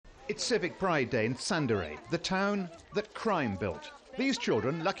It's Civic Pride Day in Tandarei, the town that crime built. These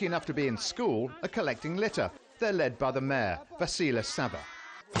children, lucky enough to be in school, are collecting litter. They're led by the mayor, Vasilij Sava.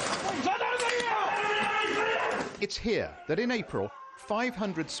 It's here that in April,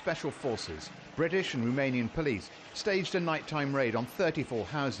 500 special forces, British and Romanian police, staged a nighttime raid on 34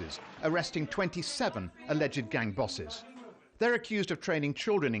 houses, arresting 27 alleged gang bosses. They're accused of training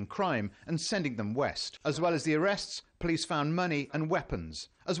children in crime and sending them west. As well as the arrests, police found money and weapons,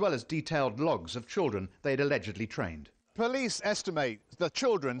 as well as detailed logs of children they'd allegedly trained. Police estimate the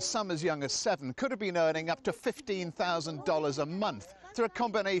children, some as young as 7, could have been earning up to $15,000 a month through a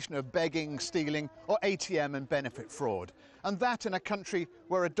combination of begging, stealing, or ATM and benefit fraud. And that in a country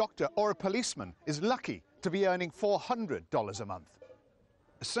where a doctor or a policeman is lucky to be earning $400 a month.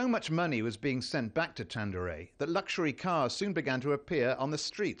 So much money was being sent back to Tandarei that luxury cars soon began to appear on the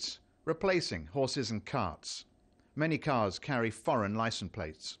streets, replacing horses and carts. Many cars carry foreign license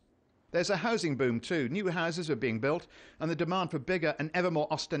plates. There's a housing boom too. New houses are being built, and the demand for bigger and ever more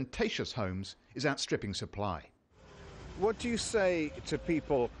ostentatious homes is outstripping supply. What do you say to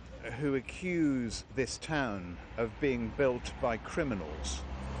people who accuse this town of being built by criminals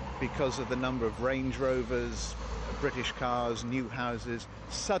because of the number of Range Rovers, British cars, new houses,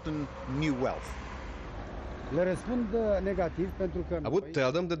 sudden new wealth? I would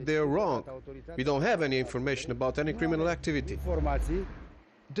tell them that they're wrong. We don't have any information about any criminal activity.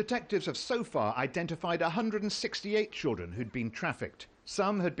 Detectives have so far identified 168 children who'd been trafficked.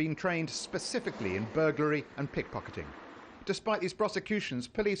 Some had been trained specifically in burglary and pickpocketing. Despite these prosecutions,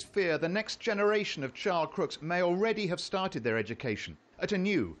 police fear the next generation of child crooks may already have started their education at a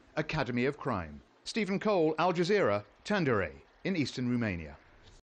new Academy of Crime. Stephen Cole, Al Jazeera, Tandarei in eastern Romania.